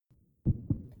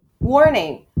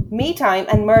Warning: Me Time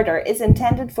and Murder is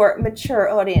intended for mature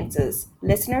audiences.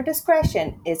 Listener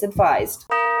discretion is advised.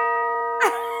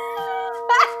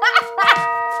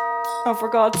 Oh, for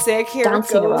God's sake, here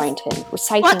Dancing it goes. around him,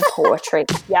 reciting poetry.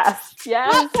 Yes.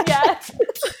 Oh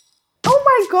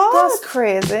my God. That's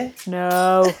crazy.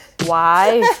 No.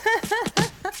 Why?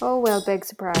 Oh, well, big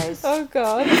surprise. Oh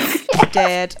God.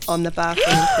 Dead on the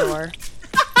bathroom floor.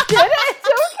 Did it?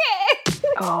 Okay.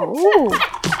 Oh.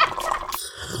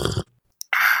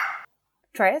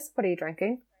 Trace, what are you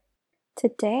drinking?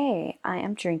 Today, I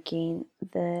am drinking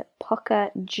the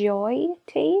Pukka Joy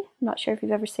tea. I'm not sure if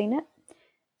you've ever seen it.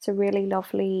 It's a really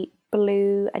lovely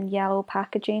blue and yellow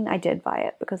packaging. I did buy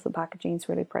it because the packaging is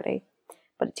really pretty.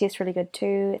 But it tastes really good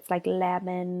too. It's like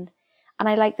lemon. And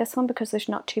I like this one because there's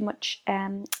not too much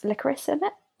licorice in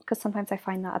it. Because sometimes I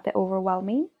find that a bit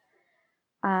overwhelming.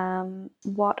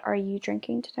 What are you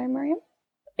drinking today, Miriam?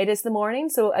 It is the morning,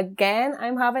 so again,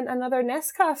 I'm having another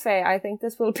Nescafe. I think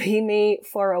this will be me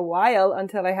for a while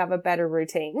until I have a better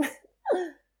routine.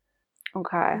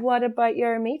 Okay. What about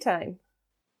your me time?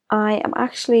 I am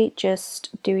actually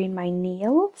just doing my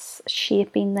nails,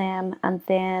 shaping them, and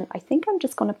then I think I'm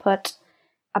just going to put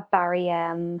a Barry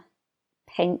M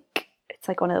pink. It's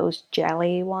like one of those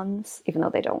jelly ones, even though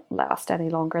they don't last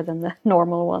any longer than the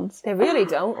normal ones. They really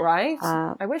don't, right?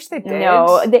 I wish they did.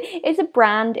 No, it's a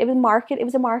brand. It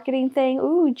was a marketing thing.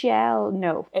 Ooh, gel.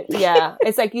 No.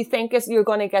 It's like you think you're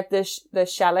going to get the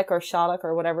shellac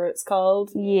or whatever it's called.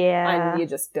 Yeah. And you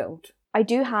just don't. I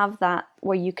do have that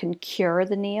where you can cure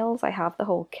the nails. I have the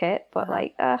whole kit, but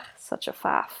such a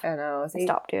faff. I know. I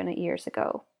stopped doing it years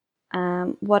ago.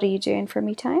 What are you doing for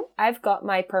me time? I've got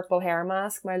my purple hair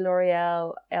mask, my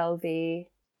L'Oreal LV.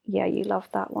 Yeah, you love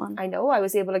that one. I know. I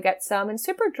was able to get some in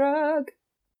Superdrug.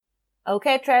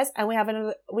 Okay, Tress, and we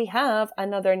have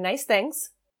another nice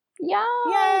things. Yeah,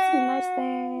 some nice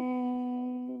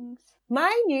things.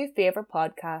 My new favorite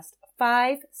podcast,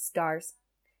 5 stars.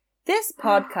 This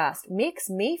podcast makes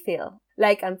me feel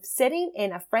like I'm sitting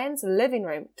in a friend's living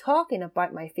room talking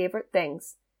about my favorite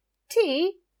things.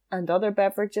 Tea and other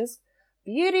beverages,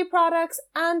 beauty products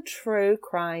and true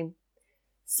crime.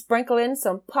 Sprinkle in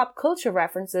some pop culture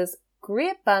references,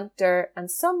 great banter and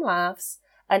some laughs,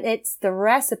 and it's the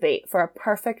recipe for a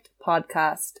perfect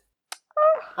podcast.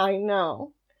 I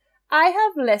know. I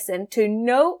have listened to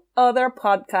no other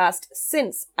podcast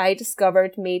since I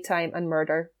discovered Me Time and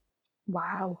Murder.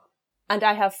 Wow. And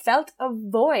I have felt a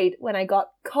void when I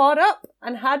got caught up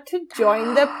and had to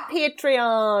join the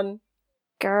Patreon.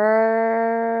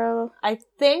 Girl. I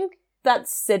think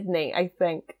that's Sydney,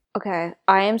 Okay,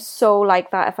 I am so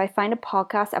like that. If I find a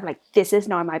podcast, I'm like, this is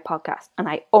now my podcast. And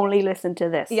I only listen to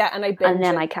this. Yeah, and I binge And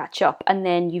then it. I catch up. And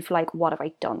then you've like, what have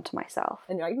I done to myself?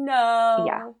 And you're like, no.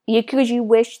 Yeah. Because you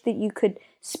wish that you could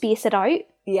space it out.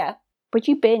 Yeah. But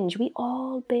you binge. We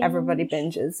all binge. Everybody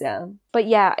binges, yeah. But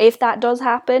yeah, if that does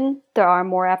happen, there are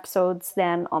more episodes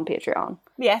then on Patreon.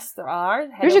 Yes, there are.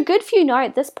 There's a good few now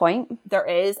at this point. There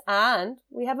is, and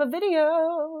we have a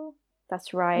video.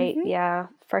 That's right, yeah.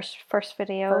 First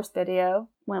video. First video.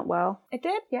 Went well. It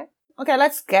did, yeah. Okay,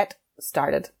 let's get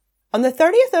started. On the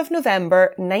 30th of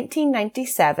November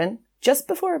 1997, just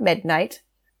before midnight,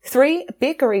 3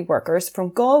 bakery workers from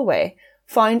Galway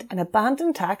found an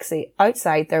abandoned taxi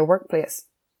outside their workplace.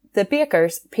 The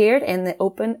bakers peered in the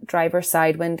open driver's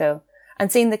side window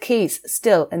and seen the keys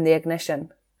still in the ignition.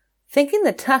 Thinking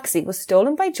the taxi was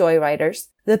stolen by joyriders,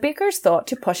 the bakers thought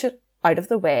to push it out of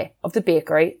the way of the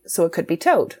bakery so it could be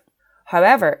towed.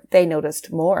 However, they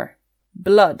noticed more.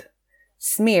 Blood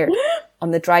smeared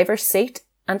on the driver's seat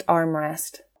and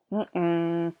armrest.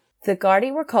 The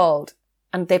Gardaí were called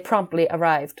and they promptly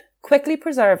arrived, quickly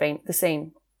preserving the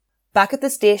scene. Back at the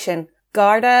station,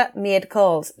 Garda made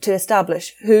calls to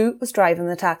establish who was driving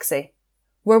the taxi.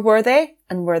 Where were they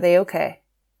and were they okay?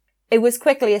 It was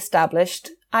quickly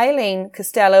established Eileen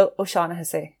Costello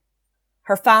O'Shaughnessy.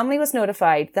 Her family was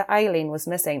notified that Eileen was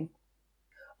missing.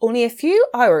 Only a few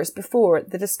hours before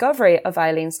the discovery of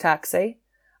Eileen's taxi,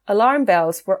 alarm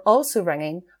bells were also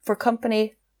ringing for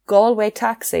company Galway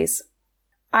Taxis.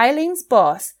 Eileen's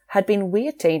boss had been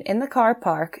waiting in the car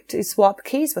park to swap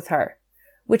keys with her,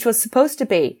 which was supposed to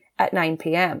be at 9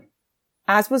 p.m,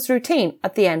 as was routine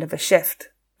at the end of a shift.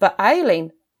 But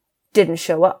Eileen didn't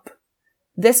show up.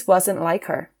 This wasn't like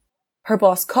her. Her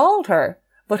boss called her,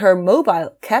 but her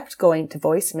mobile kept going to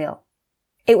voicemail.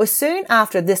 It was soon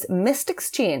after this missed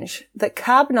exchange that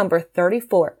cab number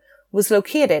 34 was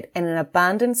located in an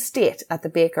abandoned state at the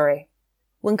bakery.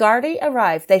 When Gardaí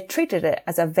arrived, they treated it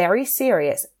as a very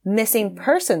serious missing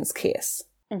persons case.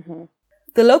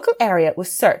 The local area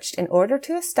was searched in order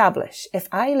to establish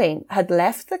if Eileen had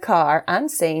left the car and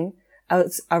scene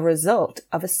as a result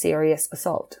of a serious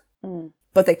assault.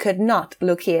 But they could not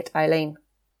locate Eileen.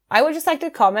 I would just like to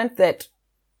comment that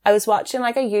I was watching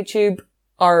like a YouTube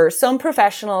or some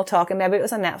professional talking, maybe it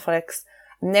was on Netflix,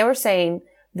 and they were saying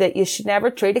that you should never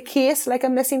treat a case like a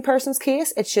missing persons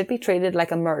case. It should be treated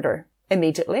like a murder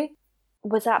immediately.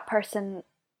 Was that person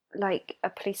like a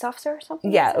police officer or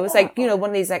something? Yeah, it was like, you know, one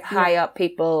of these like high up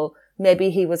people. Maybe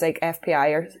he was like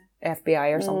FBI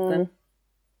or something.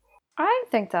 I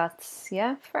think that's,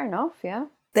 fair enough, yeah.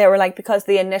 They were like, because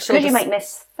the initial... Because you might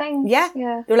miss things. Yeah.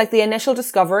 They were like, the initial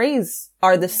discoveries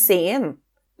are the same.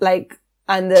 Like,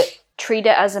 and the... Treat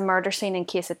it as a murder scene in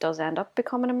case it does end up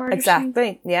becoming a murder scene.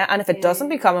 Exactly, yeah. And if it doesn't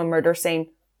become a murder scene,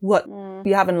 what?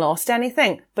 You haven't lost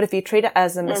anything. But if you treat it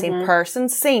as a missing person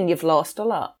scene, you've lost a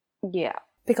lot. Yeah.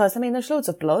 Because, I mean, there's loads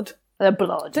of blood. The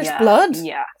blood, There's blood.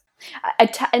 Yeah.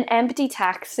 An empty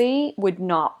taxi would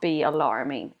not be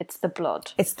alarming. It's the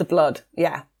blood. It's the blood,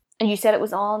 yeah. And you said it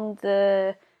was on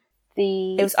the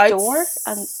it was door?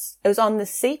 And it was on the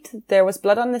seat. There was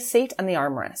blood on the seat and the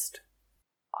armrest.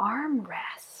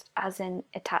 Armrest, as in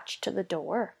attached to the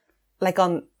door? Like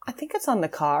on, I think it's on the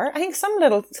car. I think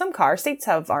some car seats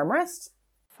have armrests.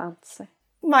 Fancy.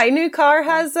 My new car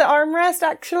has the armrest,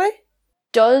 actually.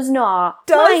 Does not.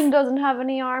 Does. Mine doesn't have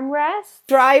any armrest.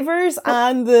 Drivers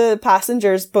and the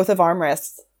passengers both have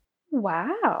armrests.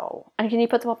 Wow. And can you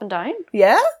put them up and down?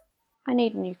 Yeah? I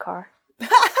need a new car.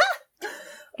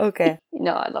 Okay.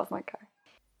 No, I love my car.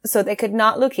 So they could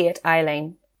not locate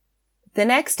Eileen. The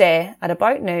next day, at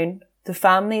about noon, the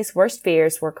family's worst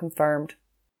fears were confirmed.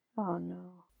 Oh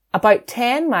no. About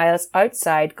 10 miles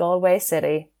outside Galway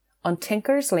City, on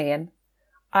Tinker's Lane,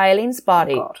 Eileen's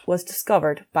body was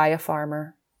discovered by a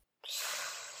farmer.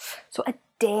 So a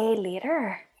day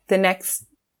later? The next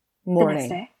morning.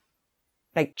 The next day?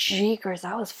 Like, jeekers,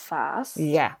 that was fast.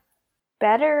 Yeah.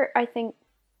 Better, I think,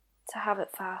 to have it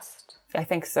fast. I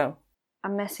think so. A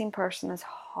missing person is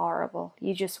horrible.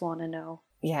 You just want to know.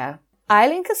 Yeah.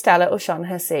 Eileen Costello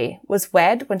O'Shaughnessy was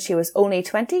wed when she was only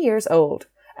 20 years old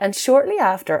and shortly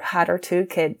after had her 2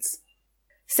 kids.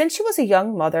 Since she was a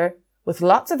young mother with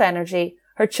lots of energy,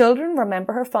 her children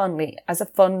remember her fondly as a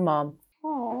fun mom.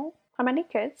 Oh, how many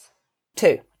kids?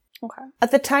 2. Okay.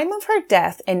 At the time of her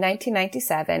death in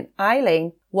 1997,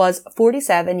 Eileen was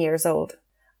 47 years old.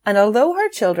 And although her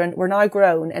children were now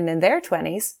grown and in their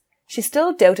 20s, she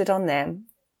still doted on them.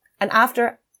 And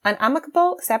after an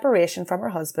amicable separation from her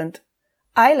husband,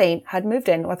 Eileen had moved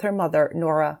in with her mother,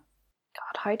 Nora.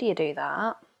 God, how do you do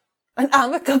that? An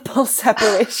amicable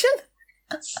separation?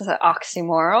 That's an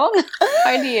oxymoron.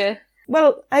 How do you...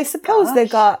 Well, I suppose they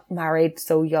got married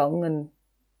so young and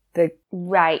they...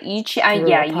 Right, you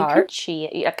can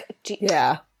cheat.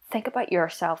 Yeah. Think about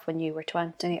yourself when you were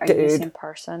 20. Are Dude, you the same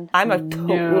person? I'm a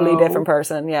totally different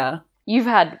person, yeah. You've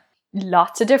had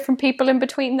lots of different people in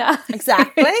between that.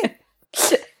 Exactly.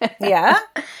 Yeah.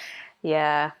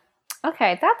 Yeah.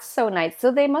 Okay, that's so nice.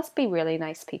 So they must be really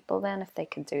nice people then if they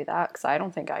can do that, because I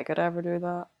don't think I could ever do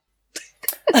that.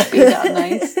 Be that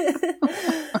nice.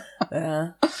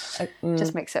 Yeah.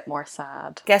 Just makes it more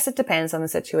sad. Guess it depends on the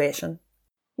situation.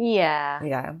 Yeah.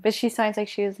 Yeah. But she sounds like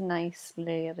she was a nice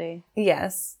lady.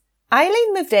 Yes.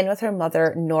 Eileen moved in with her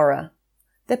mother, Nora.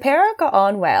 The pair got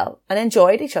on well and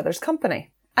enjoyed each other's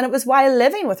company. And it was while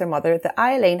living with her mother that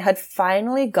Eileen had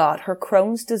finally got her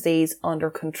Crohn's disease under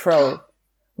control.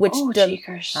 Which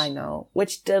I know.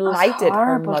 Which delighted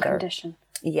her mother. Condition.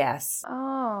 Yes.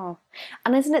 Oh.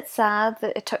 And isn't it sad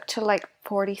that it took till like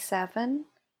 47?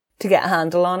 To get a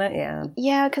handle on it, yeah.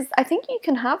 Yeah, because I think you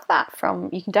can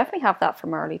definitely have that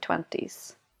from early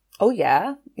 20s. Oh,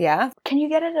 yeah. Yeah. Can you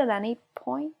get it at any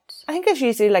point? I think it's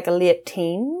usually like a late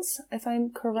teens, if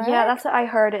I'm correct. Yeah, that's what I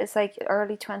heard. It's like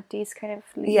early 20s kind of.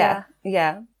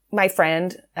 Yeah. My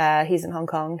friend, he's in Hong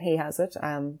Kong. He has it.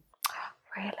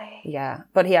 Really? Yeah.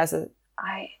 But he has a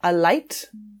light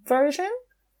version.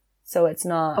 So it's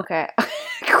not... Okay.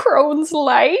 Crohn's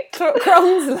light?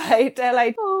 Crohn's light.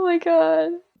 Oh my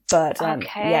God. But,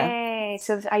 okay. Yeah.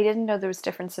 So I didn't know there was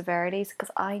different severities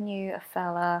because I knew a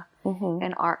fella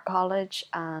in art college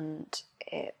and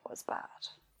it was bad.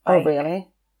 Oh, really?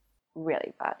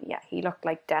 Really bad. Yeah. He looked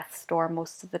like death's door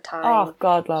most of the time. Oh,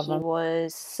 God love him. He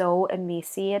was so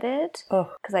emaciated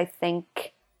because I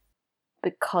think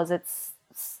because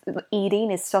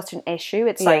eating is such an issue,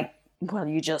 it's like, well,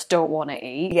 you just don't want to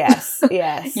eat. Yes,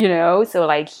 yes. You know, so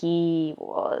like he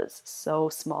was so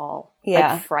small.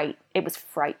 Yeah. Like it was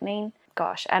frightening.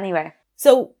 Gosh, anyway.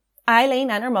 So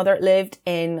Eileen and her mother lived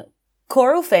in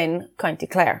Corofin, County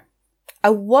Clare.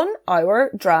 A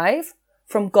 1-hour drive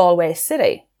from Galway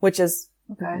City, which is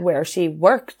Okay. where she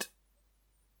worked.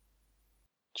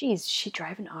 Jeez, she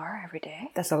drive an hour every day?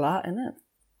 That's a lot, isn't it?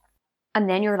 And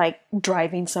then you're like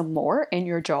driving some more in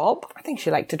your job? I think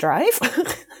she liked to drive.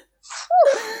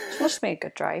 She must be a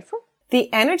good driver.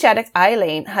 The energetic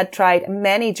Eileen had tried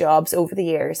many jobs over the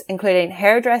years, including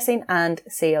hairdressing and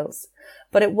sales.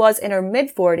 But it was in her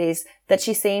mid-40s that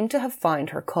she seemed to have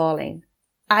found her calling.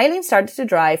 Eileen started to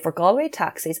drive for Galway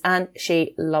taxis and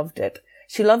she loved it.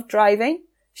 She loved driving,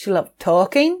 she loved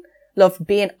talking, loved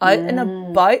being out and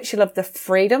about, she loved the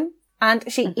freedom, and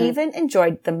she even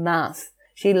enjoyed the math.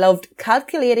 She loved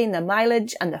calculating the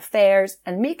mileage and the fares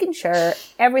and making sure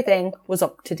everything was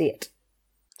up to date.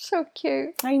 So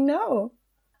cute. I know.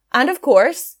 And of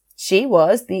course, she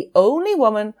was the only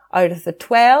woman out of the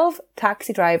 12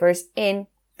 taxi drivers in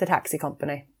the taxi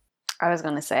company. I was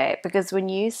going to say, because when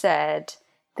you said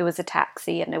there was a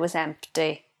taxi and it was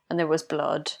empty and there was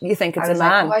blood, You think it's I a was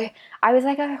man, like, I was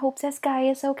like, I hope this guy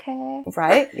is okay.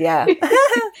 right? Yeah.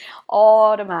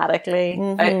 Automatically.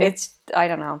 Mhm. I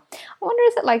don't know. I wonder,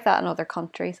 is it like that in other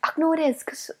countries? Oh, no, it is.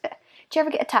 Because do you ever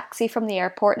get a taxi from the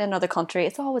airport in another country?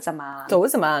 It's always a man. It's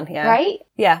always a man, yeah. Right?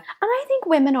 Yeah. And I think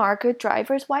women are good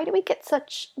drivers. Why do we get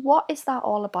what is that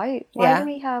all about? Why Yeah. do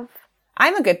we have...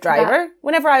 I'm a good driver.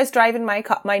 Whenever I was driving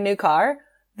my new car,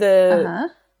 the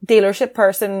dealership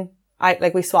person,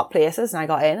 we swapped places and I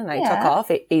got in and I took Yeah.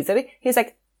 off easily. He was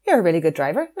like, "You're a really good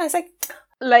driver." And I was like,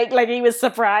 Like he was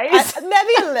surprised.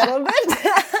 maybe a little bit.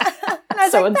 And I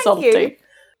was So like, "Thank you." insulting.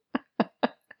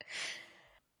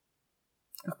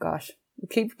 Oh gosh. We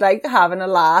keep having a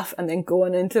laugh and then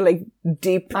going into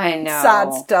deep, I know.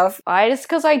 sad stuff.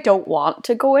 Because I don't want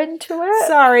to go into it.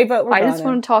 Sorry, but we're I just gonna.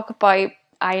 want to talk about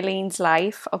Eileen's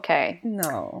life. Okay.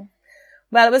 No.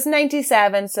 Well, it was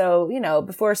 97, so,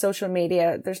 before social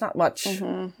media, there's not much,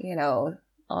 on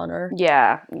her.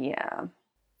 Yeah.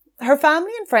 Her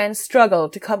family and friends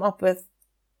struggled to come up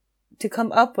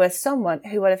with someone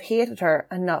who would have hated her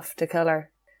enough to kill her.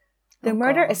 The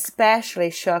murder God. especially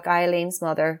shook Eileen's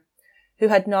mother, who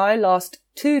had now lost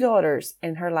 2 daughters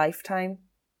in her lifetime.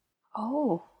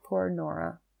 Oh. Poor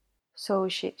Nora. So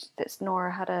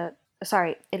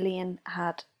Eileen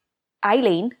had...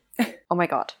 Eileen? Oh my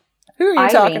God. Who are you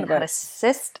Eileen talking had about? a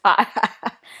sister.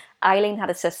 Eileen had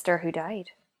a sister who died.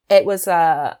 It was,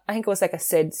 I think it was like a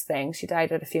SIDS thing. She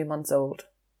died at a few months old.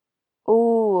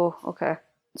 Oh, okay.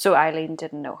 So Eileen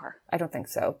didn't know her. I don't think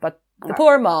so. But the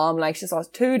poor mom, she's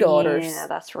lost 2 daughters. Yeah,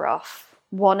 that's rough.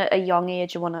 One at a young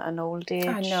age and one at an old age.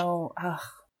 I know. Ugh.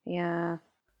 Yeah.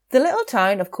 The little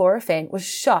town of Corofin was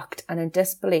shocked and in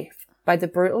disbelief by the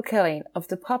brutal killing of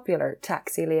the popular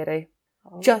taxi lady.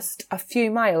 Just a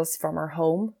few miles from her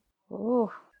home.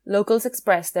 Oh. Locals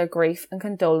expressed their grief and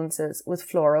condolences with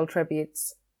floral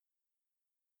tributes.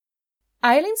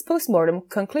 Eileen's postmortem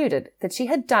concluded that she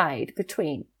had died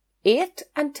between 8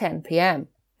 and 10 p.m.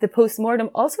 The postmortem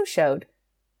also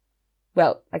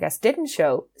didn't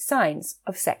show signs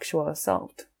of sexual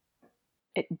assault.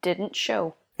 It didn't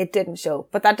show. It didn't show,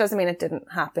 but that doesn't mean it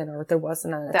didn't happen or there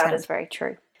wasn't an attempt. That is very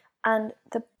true. And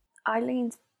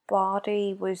Eileen's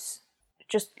body was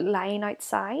just lying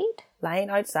outside? Lying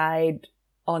outside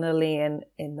on a lane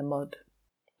in the mud.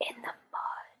 In the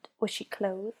mud. Was she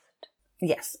clothed?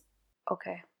 Yes.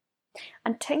 Okay.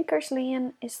 And Tinker's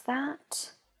Lane, is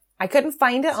that... I couldn't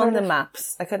find it Sort on the of-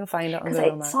 maps. I couldn't find it on Because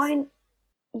Google it Maps.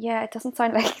 it doesn't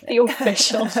sound like the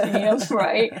official name,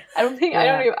 right?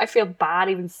 I feel bad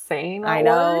even saying that I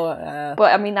know. word.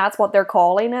 But I mean, that's what they're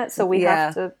calling it, so we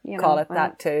have to, call it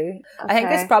that too. Okay. I think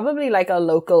it's probably like a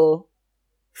local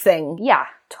thing. Yeah,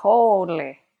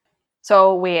 totally.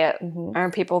 So wait, Mhm.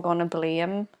 aren't people going to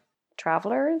blame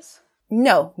travellers?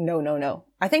 No.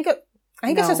 I think it's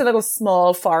No. just a little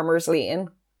small farmer's lane.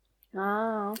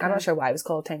 Oh, okay. I'm not sure why it was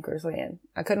called Tinker's Lane.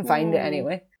 I couldn't find it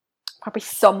anyway. Probably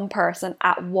some person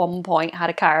at one point had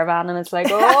a caravan and it's like,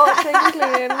 oh,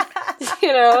 Tinker's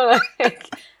Lane.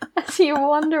 So you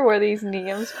wonder where these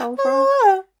names come from.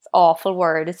 It's an awful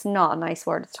word. It's not a nice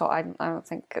word at all. I don't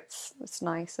think it's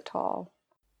nice at all.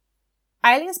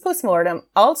 Eileen's postmortem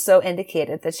also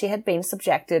indicated that she had been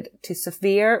subjected to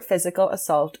severe physical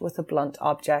assault with a blunt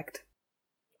object.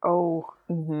 Oh.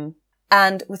 Mm-hmm.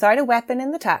 And without a weapon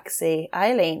in the taxi,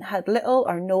 Eileen had little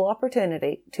or no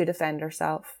opportunity to defend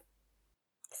herself.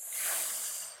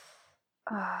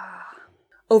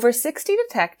 Over 60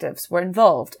 detectives were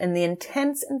involved in the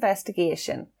intense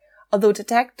investigation, although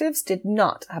detectives did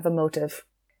not have a motive.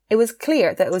 It was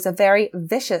clear that it was a very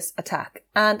vicious attack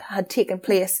and had taken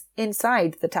place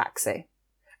inside the taxi,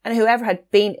 and whoever had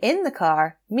been in the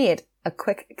car made a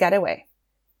quick getaway.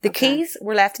 The keys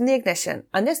were left in the ignition,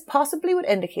 and this possibly would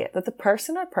indicate that the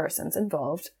person or persons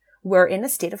involved were in a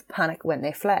state of panic when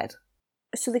they fled.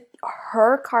 So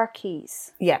her car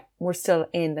keys? Yeah, were still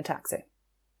in the taxi.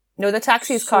 No, the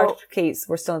taxi's car keys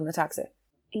were still in the taxi.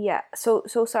 Yeah, so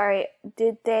sorry,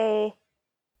 did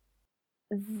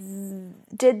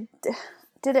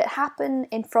it happen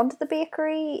in front of the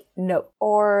bakery? No.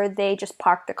 Or they just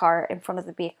parked the car in front of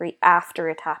the bakery after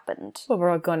it happened? Well,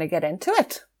 we're going to get into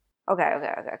it. Okay.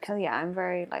 Because, yeah, I'm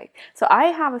very, like... So I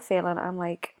have a feeling, I'm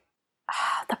like...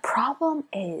 the problem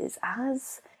is,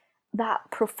 as that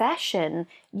profession,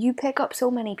 you pick up so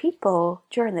many people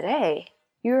during the day.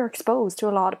 You're exposed to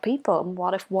a lot of people. And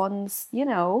what if one's, you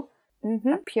know,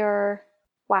 a pure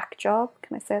whack job?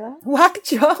 Can I say that? Whack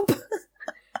job?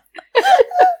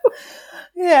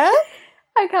 Yeah.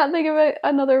 I can't think of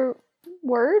another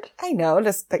word. I know,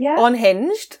 just like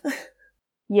unhinged.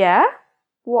 Yeah?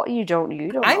 What you don't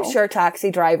I'm know. sure taxi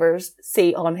drivers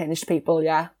see unhinged people,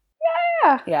 yeah.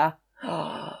 Yeah.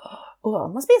 Oh,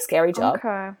 it must be a scary job.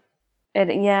 Okay. It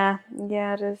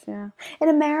is, yeah. In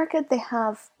America, they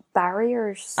have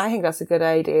barriers. I think that's a good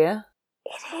idea.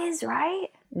 It is, right?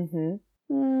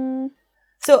 Mm-hmm.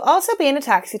 So also being a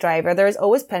taxi driver, there is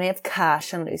always plenty of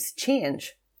cash and loose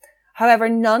change. However,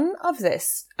 none of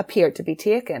this appeared to be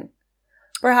taken.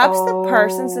 Perhaps the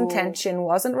person's intention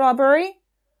wasn't robbery,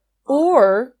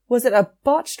 or was it a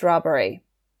botched robbery,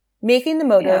 making the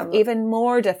motive even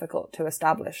more difficult to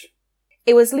establish.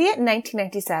 It was late in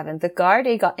 1997 that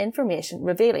Gardaí got information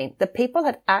revealing that people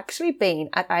had actually been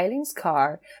at Eileen's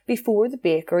car before the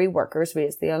bakery workers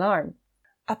raised the alarm.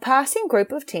 A passing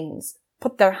group of teens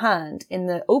put their hand in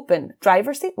the open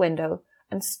driver's seat window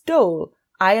and stole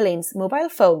Eileen's mobile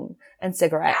phone and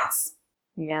cigarettes.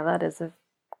 Yeah, that is a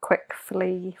quick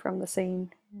flee from the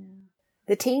scene.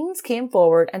 The teens came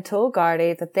forward and told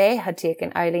Gardaí that they had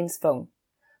taken Eileen's phone.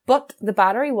 But the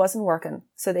battery wasn't working,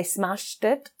 so they smashed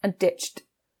and ditched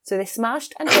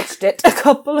it a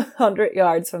couple of 100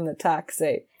 yards from the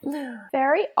taxi.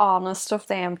 Very honest of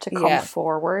them to come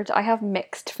forward. I have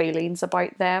mixed feelings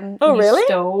about them. Oh, really?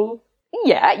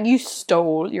 You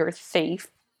stole, you're a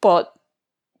thief, but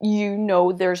you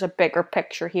know there's a bigger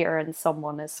picture here and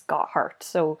someone has got hurt,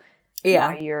 so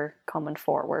now you're coming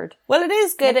forward. Well, it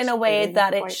is good in a way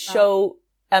that it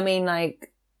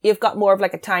you've got more of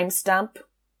like a timestamp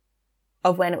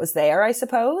of when it was there, I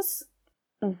suppose.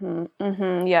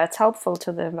 Yeah, it's helpful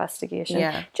to the investigation.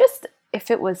 Yeah. Just if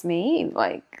it was me,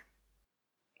 like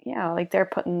they're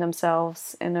putting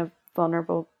themselves in a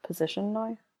vulnerable position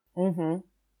now.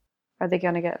 Are they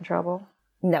going to get in trouble?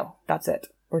 No, that's it.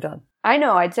 We're done. I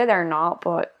know, I'd say they're not,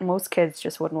 but most kids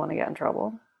just wouldn't want to get in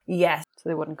trouble. Yes. So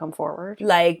they wouldn't come forward.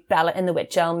 Like Bella in the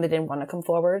Witch Elm, they didn't want to come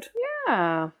forward.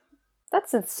 Yeah.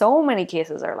 That's in so many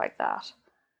cases are like that.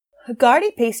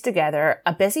 Gardaí pieced together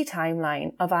a busy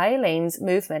timeline of Eileen's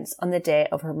movements on the day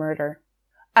of her murder.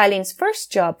 Eileen's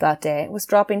first job that day was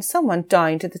dropping someone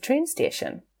down to the train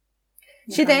station.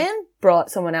 She then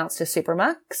brought someone else to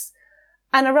Supermax,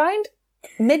 and around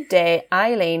midday,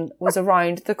 Eileen was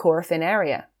around the Corofin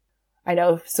area. I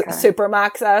know,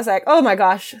 Supermax, I was like, oh my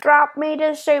gosh. Drop me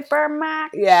to Supermax.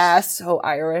 Yeah, so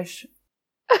Irish.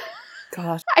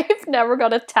 God. I've never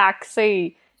got a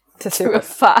taxi to a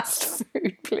fast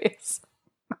food place.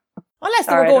 Unless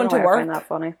they were going to work. I find that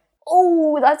funny.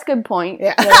 Oh, that's a good point.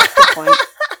 Yeah. That's a good point.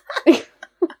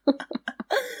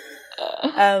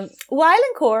 While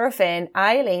in Corofin,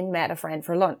 Eileen met a friend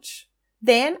for lunch.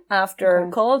 Then, after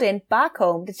called in back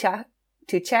home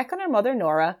to check on her mother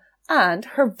Nora and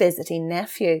her visiting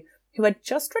nephew, who had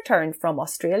just returned from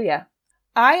Australia.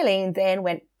 Eileen then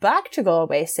went back to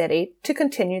Galway City to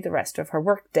continue the rest of her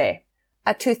workday.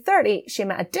 At 2:30, she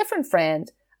met a different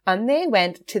friend and they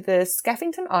went to the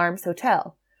Skeffington Arms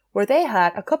Hotel, where they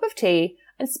had a cup of tea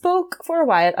and spoke for a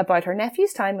while about her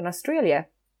nephew's time in Australia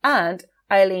and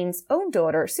Eileen's own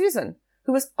daughter, Susan,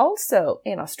 who was also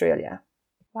in Australia.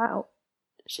 Wow.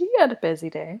 She had a busy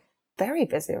day. Very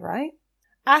busy, right?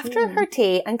 After her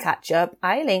tea and catch-up,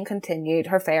 Eileen continued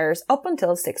her fares up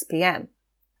until 6 p.m.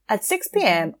 At 6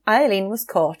 p.m, Eileen was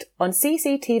caught on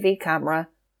CCTV camera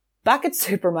back at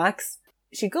Supermax.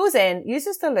 She goes in,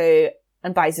 uses the loo,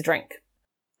 and buys a drink.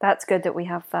 That's good that we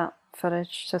have that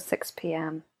footage, so 6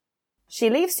 p.m. She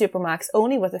leaves Supermax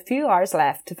only with a few hours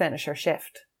left to finish her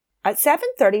shift. At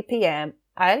 7:30 p.m,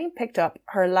 Eileen picked up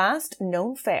her last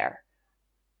known fare,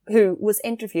 who was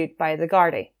interviewed by the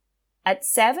Gardaí. At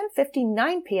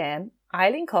 7:59 p.m,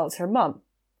 Eileen calls her mum.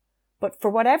 But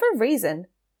for whatever reason,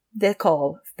 the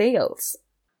call fails.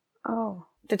 Oh.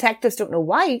 Detectives don't know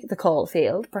why the call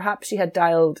failed. Perhaps she had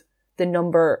dialed the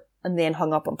number and then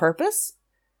hung up on purpose.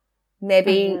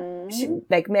 Maybe,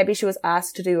 Mm-hmm. maybe she was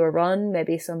asked to do a run.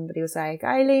 Maybe somebody was like,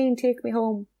 Eileen, take me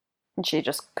home. And she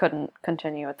just couldn't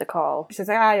continue with the call. She's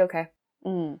like, aye, okay.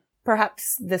 Mm.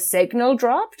 Perhaps the signal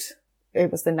dropped.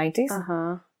 It was the 90s.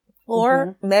 Uh-huh.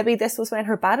 Or maybe this was when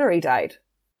her battery died.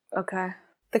 Okay.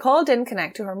 The call didn't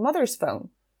connect to her mother's phone.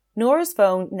 Nora's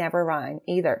phone never rang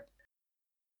either.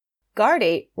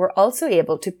 Gardaí were also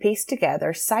able to piece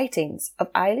together sightings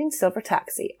of Eileen's silver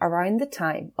taxi around the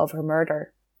time of her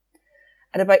murder.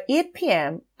 At about 8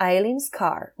 p.m, Eileen's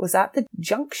car was at the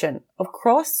junction of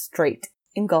Cross Street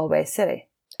in Galway City.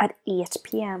 At 8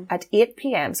 p.m. At 8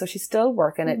 p.m, so she's still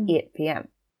working at 8 p.m.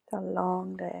 It's a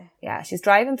long day. Yeah, she's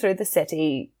driving through the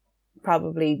city,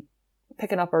 probably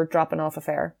picking up or dropping off a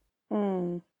fare.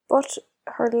 Mm. But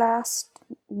her last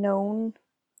known...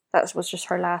 That was just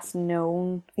her last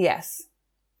known... Yes.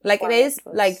 Like, it is,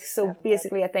 like, so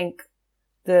basically I think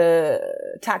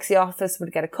the taxi office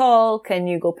would get a call, can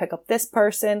you go pick up this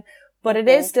person? But it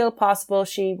is still possible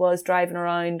she was driving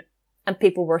around and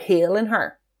people were hailing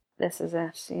her. This is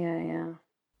it, yeah.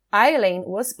 Eileen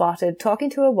was spotted talking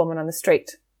to a woman on the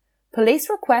street. Police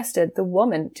requested the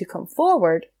woman to come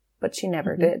forward, but she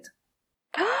never did.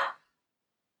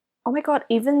 Oh my god,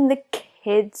 even the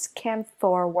kids came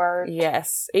forward.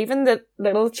 Yes, even the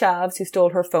little chavs who stole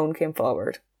her phone came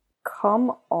forward.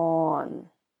 Come on.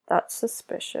 That's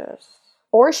suspicious.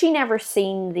 Or she never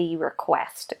seen the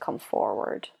request to come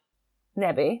forward.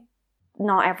 Maybe.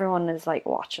 Not everyone is like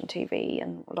watching TV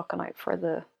and looking out for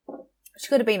the... She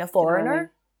could have been a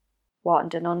foreigner. What, and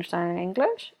didn't understand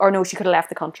English? Or no, she could have left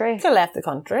the country. Could have left the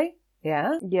country.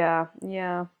 Yeah. Yeah.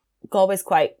 Galway's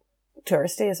quite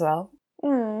touristy as well.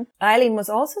 Mm. Eileen was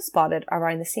also spotted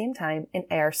around the same time in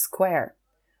Eyre Square,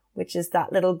 which is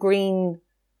that little green,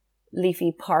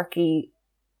 leafy, parky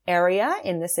area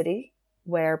in the city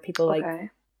where people like,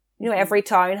 you know, every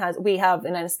town has, we have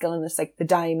in Enniskillen, it's like the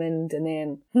Diamond and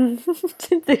then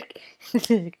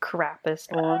the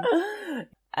crappiest one.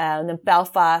 And then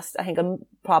Belfast, I think a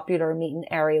popular meeting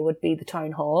area would be the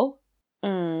town hall.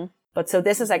 Mm. But so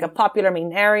this is like a popular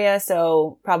meeting area,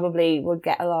 so probably would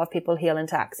get a lot of people hailing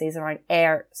taxis around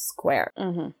Eyre Square.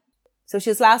 Mm-hmm. So she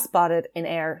was last spotted in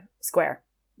Eyre Square.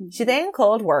 She then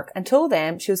called work and told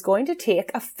them she was going to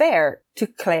take a fare to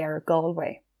Clare,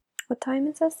 Galway. What time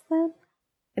is this then?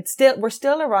 We're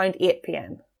still around 8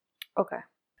 p.m. Okay.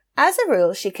 As a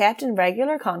rule, she kept in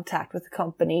regular contact with the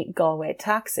company Galway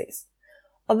Taxis,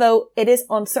 although it is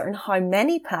uncertain how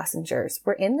many passengers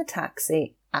were in the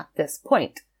taxi at this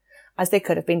point, as they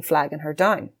could have been flagging her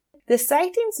down. The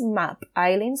sightings map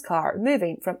Eileen's car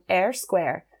moving from Eyre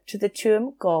Square to the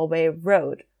Tuam Galway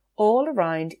Road all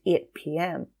around 8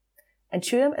 p.m. And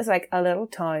Tuam is like a little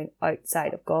town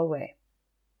outside of Galway.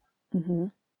 Mm-hmm.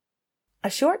 A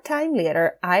short time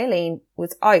later, Eileen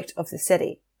was out of the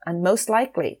city and most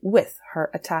likely with her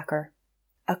attacker.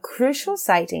 A crucial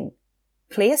sighting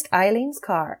placed Eileen's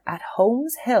car at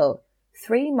Holmes Hill,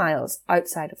 3 miles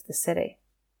outside of the city.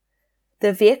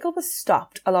 The vehicle was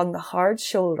stopped along the hard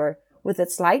shoulder with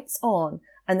its lights on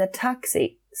and the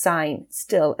taxi sign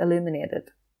still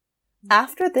illuminated.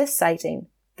 After this sighting,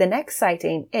 the next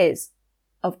sighting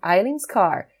of Eileen's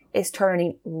car is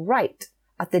turning right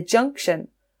at the junction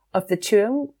of the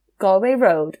Tuam Galway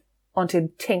Road onto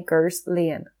Tinker's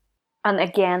Lane. And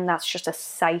again, that's just a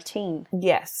sighting.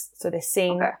 Yes, so they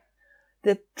seen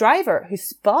the driver who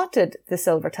spotted the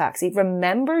silver taxi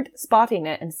remembered spotting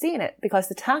it and seeing it because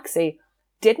the taxi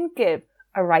didn't give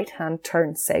a right-hand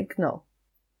turn signal.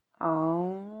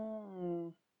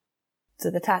 Oh. So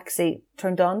the taxi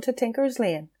turned on to Tinker's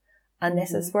Lane, and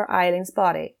this is where Eileen's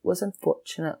body was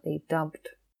unfortunately dumped.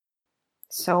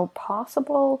 So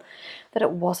possible that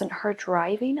it wasn't her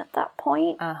driving at that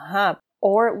point? Uh-huh.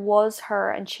 Or it was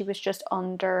her and she was just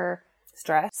under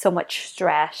stress. So much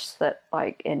stress that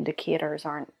like indicators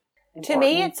aren't important. To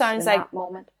me, it sounds like that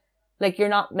moment. Like you're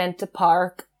not meant to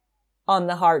park on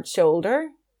the hard shoulder.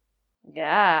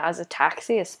 Yeah, as a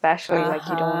taxi especially, like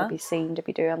you don't want to be seen to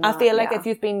be doing that. I feel like if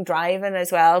you've been driving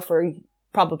as well for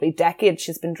probably decades,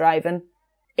 she's been driving,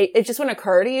 it just wouldn't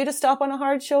occur to you to stop on a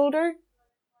hard shoulder.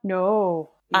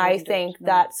 No. I think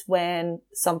that's when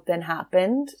something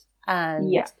happened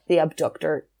and the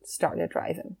abductor started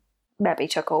driving. Maybe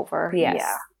took over. Yes.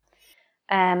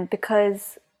 Yeah.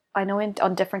 Because I know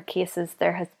on different cases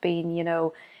there has been, you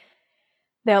know,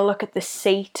 they'll look at the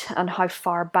seat and how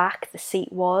far back the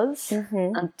seat was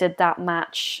and did that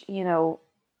match, you know,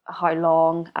 how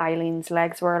long Eileen's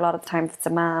legs were. A lot of the time if it's a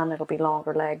man, it'll be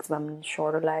longer legs, women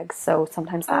shorter legs. So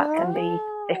sometimes that can be,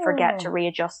 they forget to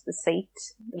readjust the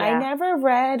seat. Yeah. I never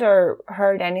read or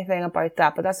heard anything about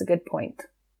that, but that's a good point.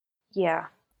 Yeah.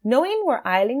 Knowing where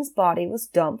Eileen's body was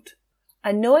dumped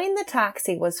And knowing the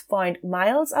taxi was found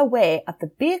miles away at the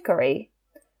bakery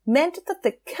meant that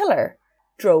the killer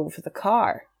drove the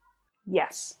car.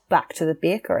 Yes. Back to the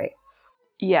bakery.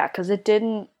 Yeah, because it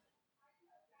didn't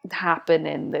happen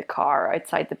in the car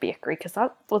outside the bakery, because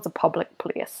that was a public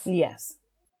place. Yes.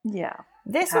 Yeah.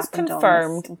 This was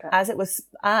confirmed as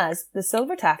the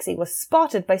silver taxi was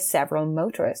spotted by several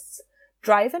motorists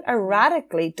driving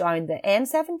erratically down the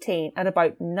N17 at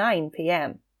about 9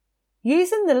 p.m.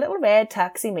 Using the little red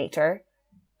taximeter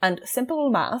and simple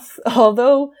math,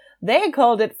 although they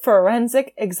called it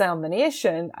forensic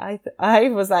examination, I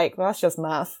was like, well, that's just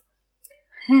math.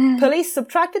 Police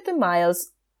subtracted the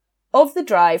miles of the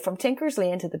drive from Tinker's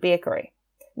Lane to the bakery,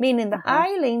 meaning that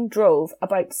Eileen drove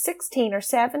about 16 or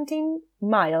 17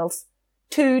 miles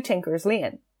to Tinker's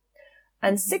Lane.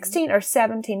 And 16 or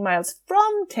 17 miles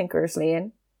from Tinker's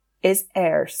Lane is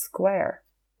Eyre Square.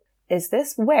 Is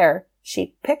this where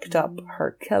she picked up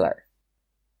her killer?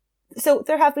 So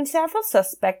there have been several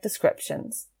suspect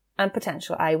descriptions and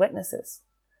potential eyewitnesses.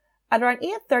 At around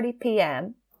 8:30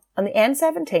 p.m. on the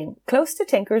N17, close to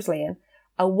Tinker's Lane,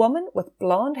 a woman with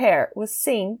blonde hair was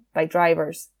seen by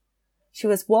drivers. She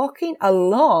was walking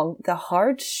along the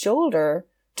hard shoulder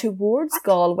towards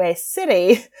Galway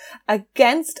City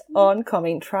against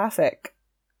oncoming traffic.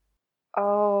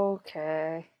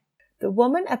 Okay. The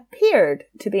woman appeared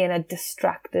to be in a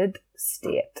distracted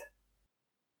state.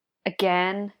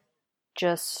 Again,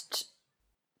 just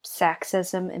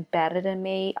sexism embedded in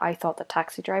me. I thought the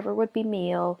taxi driver would be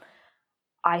male.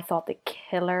 I thought the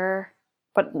killer,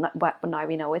 but now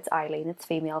we know it's Eileen, it's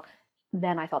female.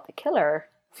 Then I thought the killer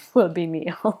will be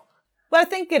male. Well, I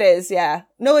think it is, yeah.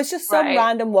 No, it's just some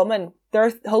random woman.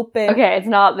 They're hoping... Okay, it's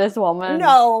not this woman.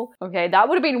 No. Okay, that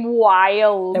would have been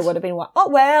wild. It would have been wild. Oh,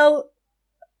 well,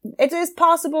 it is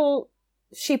possible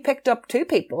she picked up 2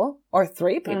 people or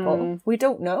 3 people. We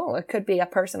don't know. It could be a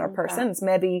person or persons.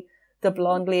 Maybe the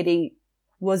blonde lady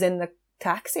was in the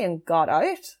taxi and got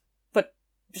out, but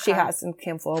she hasn't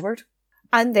came forward.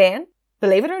 And then,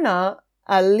 believe it or not,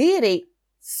 a lady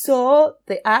saw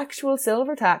the actual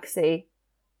silver taxi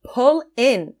pull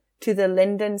in to the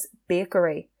Linden's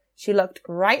bakery. She looked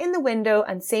right in the window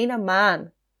and seen a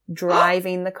man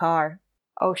driving the car.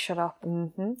 Oh, shut up.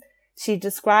 She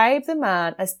described the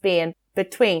man as being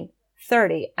between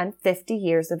 30 and 50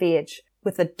 years of age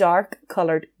with a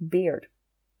dark-coloured beard.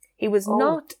 He was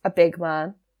not a big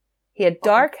man. He had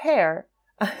dark hair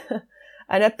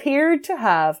and appeared to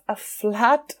have a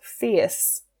flat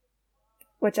face,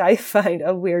 which I find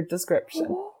a weird description.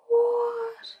 What?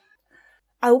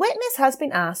 A witness has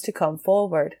been asked to come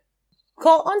forward.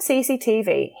 Caught on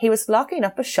CCTV, he was locking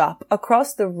up a shop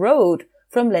across the road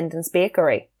from Linden's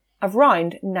bakery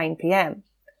around 9 p.m.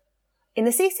 In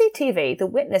the CCTV, the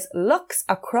witness looks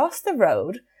across the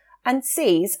road and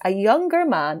sees a younger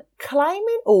man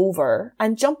climbing over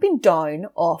and jumping down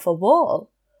off a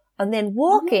wall and then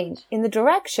walking in the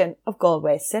direction of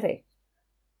Galway City.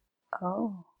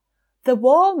 Oh. The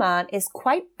wall man is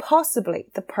quite possibly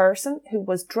the person who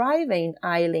was driving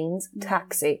Eileen's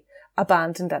taxi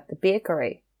abandoned at the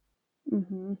bakery.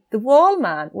 The wall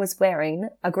man was wearing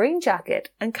a green jacket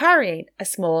and carrying a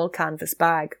small canvas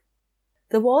bag.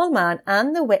 The wall man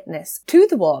and the witness to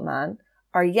the wall man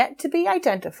are yet to be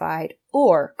identified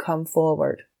or come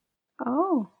forward.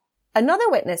 Oh. Another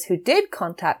witness who did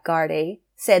contact Gardaí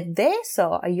said they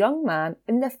saw a young man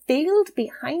in the field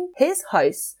behind his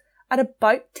house at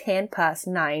about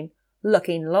 9:10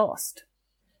 looking lost.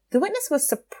 The witness was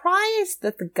surprised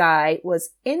that the guy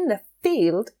was in the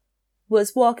field,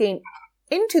 was walking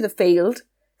into the field,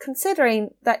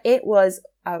 considering that it was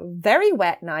a very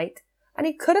wet night and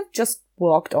he could have just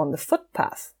walked on the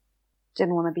footpath.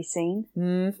 Didn't want to be seen.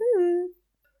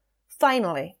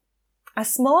 Finally, a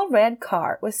small red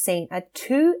car was seen at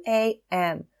 2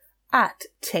 a.m. at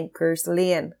Tinker's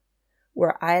Lane,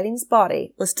 where Eileen's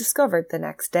body was discovered the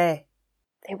next day.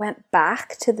 They went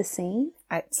back to the scene?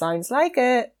 It sounds like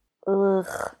it. Ugh,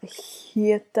 I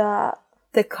hate that.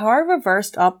 The car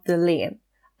reversed up the lane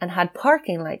and had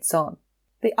parking lights on.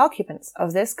 The occupants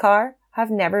of this car have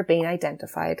never been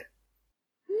identified.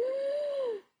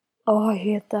 Oh, I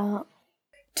hate that.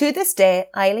 To this day,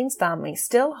 Eileen's family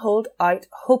still hold out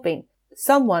hoping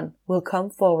someone will come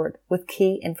forward with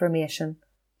key information.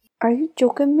 Are you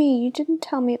joking me? You didn't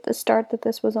tell me at the start that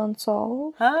this was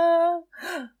unsolved. Ah.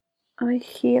 I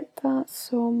hate that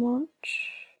so much.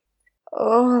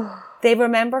 Oh. They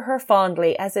remember her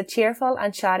fondly as a cheerful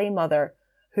and chatty mother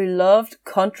who loved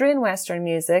country and western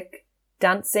music,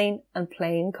 dancing and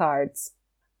playing cards.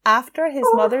 After his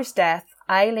mother's death,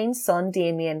 Eileen's son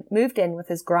Damien moved in with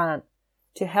his gran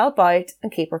to help out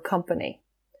and keep her company.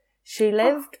 She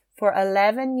lived For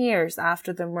 11 years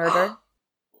after the murder,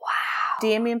 Wow.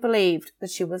 Damien believed that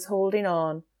she was holding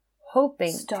on,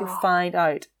 hoping to Stop. find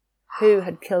out who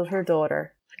had killed her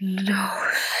daughter. No,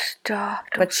 stop.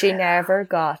 But she never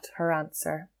got her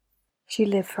answer. She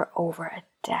lived for over a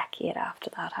decade after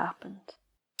that happened.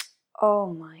 Oh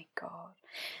my God.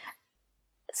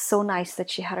 So nice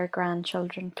that she had her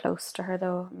grandchildren close to her,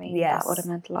 though. I mean, Yes. that would have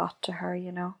meant a lot to her,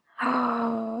 you know.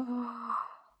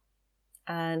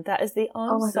 And that is the my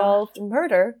God. unsolved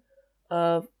murder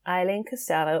of Eileen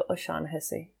Costello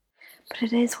O'Shaughnessy. But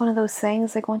it is one of those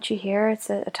things, like once you hear it's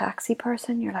a taxi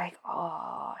person, you're like,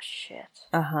 oh shit.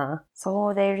 Uh-huh.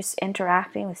 So they're just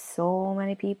interacting with so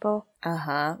many people.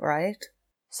 Uh-huh, right.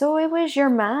 So it was your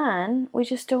man, we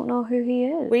just don't know who he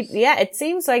is. Yeah, it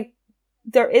seems like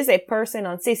there is a person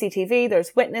on CCTV,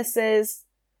 there's witnesses,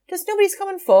 just nobody's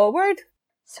coming forward.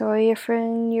 So you're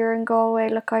in Galway,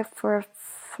 look out for a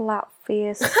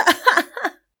flat-faced,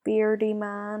 beardy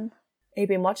man. He'd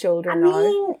be much older I now.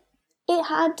 mean, it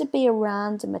had to be a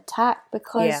random attack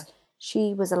because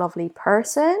she was a lovely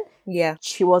person. Yeah.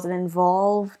 She wasn't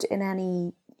involved in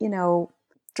any,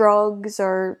 drugs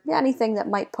or anything that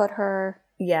might put her,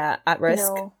 Yeah, at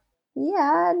risk.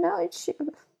 She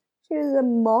was a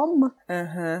mum.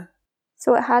 Uh-huh.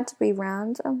 So it had to be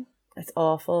random. It's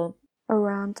awful. A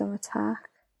random attack.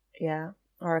 Yeah.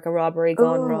 Or like a robbery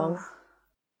gone wrong.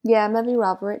 Yeah, maybe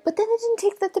robbery. But then they didn't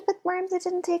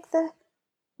take the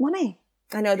money.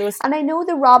 I know there was... And I know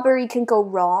the robbery can go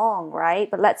wrong, right?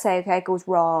 But let's say, okay, it goes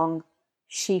wrong.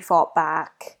 She fought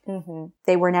back. Mm-hmm.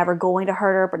 They were never going to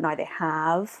hurt her, but now they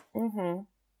have. Mm-hmm.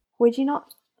 Would you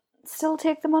not still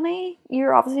take the money?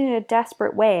 You're obviously in a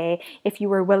desperate way if you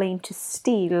were willing to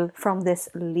steal from this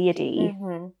lady.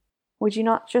 Mm-hmm. Would you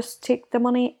not just take the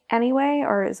money anyway?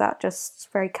 Or is that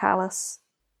just very callous?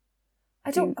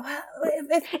 I don't...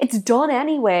 It's done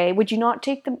anyway. Would you not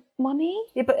take the money?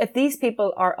 Yeah, but if these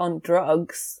people are on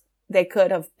drugs, they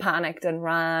could have panicked and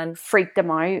ran, Freak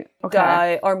them out.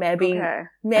 die, or maybe And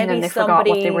then they somebody forgot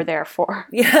what they were there for.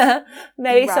 Yeah,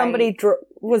 maybe Right. somebody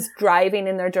was driving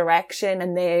in their direction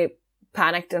and they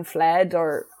panicked and fled,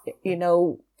 or I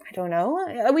don't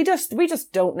know. We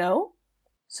just don't know.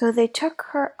 So they took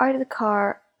her out of the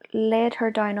car, laid her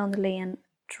down on the lane,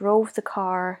 drove the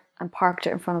car and parked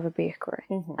it in front of a bakery,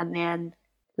 and then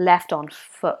left on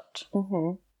foot.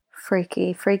 Mm-hmm.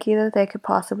 Freaky that they could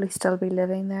possibly still be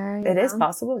living there. It is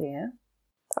possible, yeah.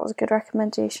 That was a good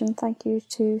recommendation. Thank you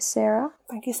to Sarah.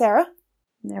 Thank you, Sarah.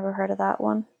 Never heard of that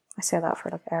one. I say that for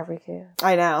like every case.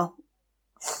 I know.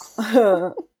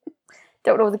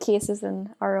 Don't know the cases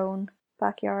in our own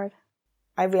backyard.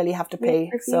 I really have to pee,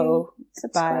 Review, so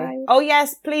subscribe. bye. Oh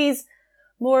yes, please.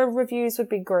 More reviews would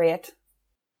be great.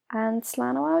 And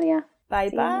Slán Abhaile. Bye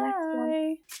See you in the next one.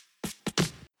 bye.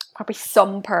 Probably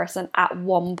some person at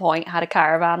one point had a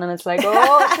caravan and it's like,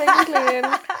 oh, clean.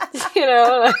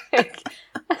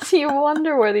 So you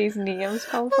wonder where these names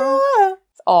come from.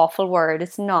 It's an awful word.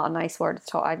 It's not a nice word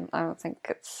at all. I don't think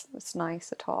it's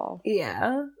nice at all.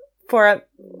 Yeah. For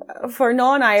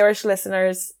non-Irish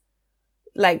listeners,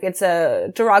 like it's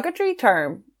a derogatory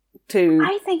term to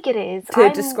I think it is.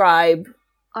 describe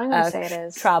I'm going to say it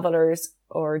is. travelers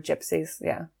or gypsies.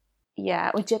 Yeah.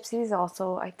 Yeah, with gypsies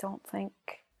also, I don't think.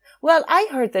 Well, I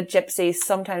heard that gypsies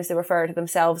sometimes they refer to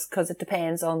themselves because it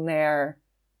depends on their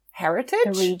heritage.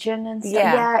 The region and stuff.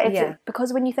 Yeah,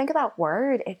 because when you think of that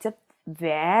word, it's a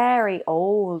very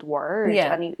old word.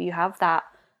 Yeah. And you have that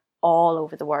all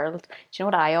over the world. Do you know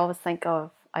what I always think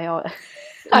of? I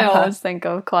always think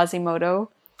of Quasimodo.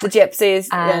 The gypsies.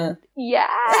 And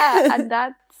and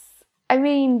that's, I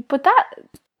mean, but that,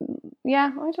 I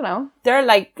don't know. They're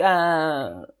like,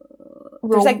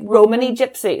 there's like Romany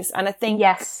gypsies. And I think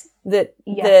that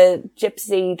the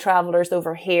gypsy travellers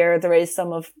over here, there is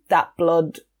some of that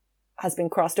blood has been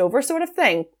crossed over sort of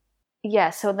thing.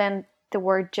 Yeah, so then the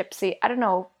word gypsy, I don't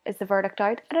know, is the verdict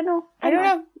out? I don't know. I don't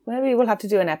know. Maybe we'll have to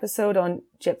do an episode on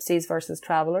gypsies versus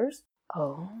travellers.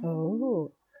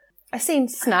 Oh. I seen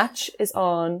Snatch is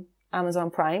on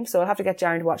Amazon Prime, so I'll have to get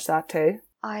Jaren to watch that too.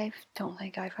 I don't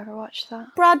think I've ever watched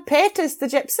that. Brad Pitt is the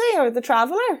gypsy or the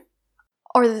traveller.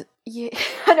 Or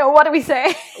I know, what do we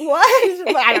say?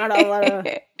 What? I don't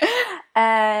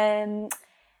know.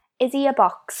 Is he a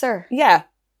boxer? Yeah.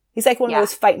 He's like one of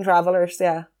those fighting travellers,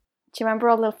 yeah. Do you remember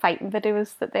all the little fighting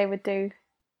videos that they would do?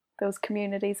 Those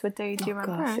communities would do? Do you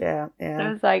remember? Gosh, yeah.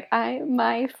 It was like,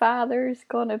 my father's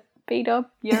gonna beat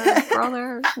up your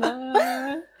brother.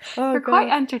 They're quite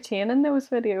entertaining, those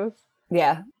videos.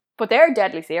 Yeah. But they're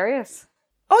deadly serious.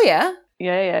 Oh, yeah.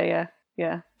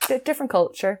 Yeah. Different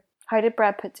culture. How did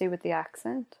Brad Pitt do with the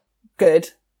accent? Good.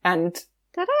 And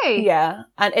did he? yeah.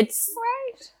 And it's...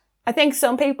 Right. I think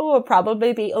some people would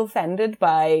probably be offended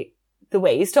by the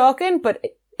way he's talking, but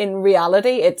in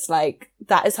reality, it's like,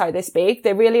 that is how they speak.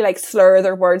 They really like slur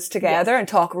their words together and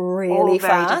talk really very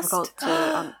fast. difficult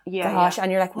to, Gosh,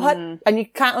 and you're like, what? And you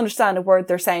can't understand a word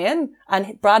they're saying.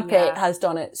 And Brad Pitt has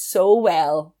done it so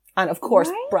well. And of course,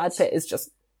 Brad Pitt is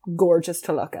just gorgeous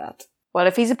to look at. Well,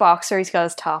 if he's a boxer, he's got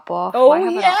his top off. Oh, Why have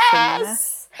I not seen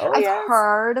this? I've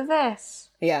heard of this.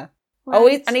 Yeah.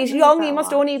 Right. And he's young. He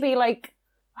must only be like,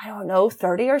 I don't know,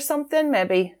 30 or something,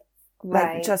 maybe.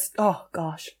 Right. Like, just, oh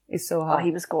gosh, he's so hot. Oh,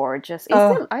 he was gorgeous.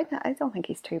 I don't think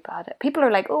he's too bad. People are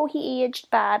like, oh, he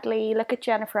aged badly. Look at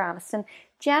Jennifer Aniston.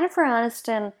 Jennifer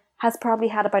Aniston has probably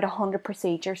had about 100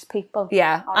 procedures, people.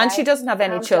 Yeah, all and right? she doesn't have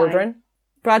any children.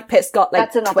 Brad Pitt's got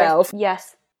like 12.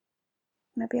 Yes.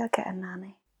 Maybe I'll get a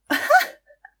nanny.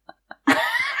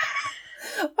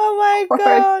 Oh my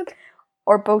God.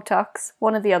 Or Botox,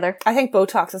 one or the other. I think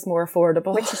Botox is more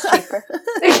affordable. Which is cheaper.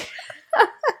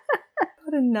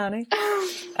 What a nanny.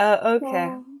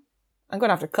 Okay. I'm going to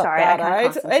have to cut Sorry, that I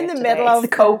can't out. In the concentrate middle today. of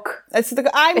It's the Coke. It's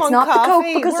not the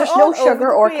coffee. Coke because there's no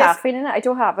sugar or caffeine in it. I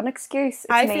don't have an excuse.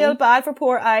 I feel bad for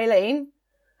poor Eileen.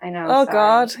 I know. Oh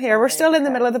God. Here, we're still in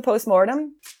the middle of the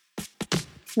postmortem.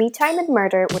 Me Time and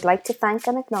Murder would like to thank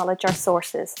and acknowledge our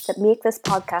sources that make this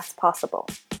podcast possible.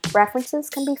 References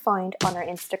can be found on our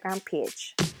Instagram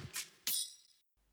page.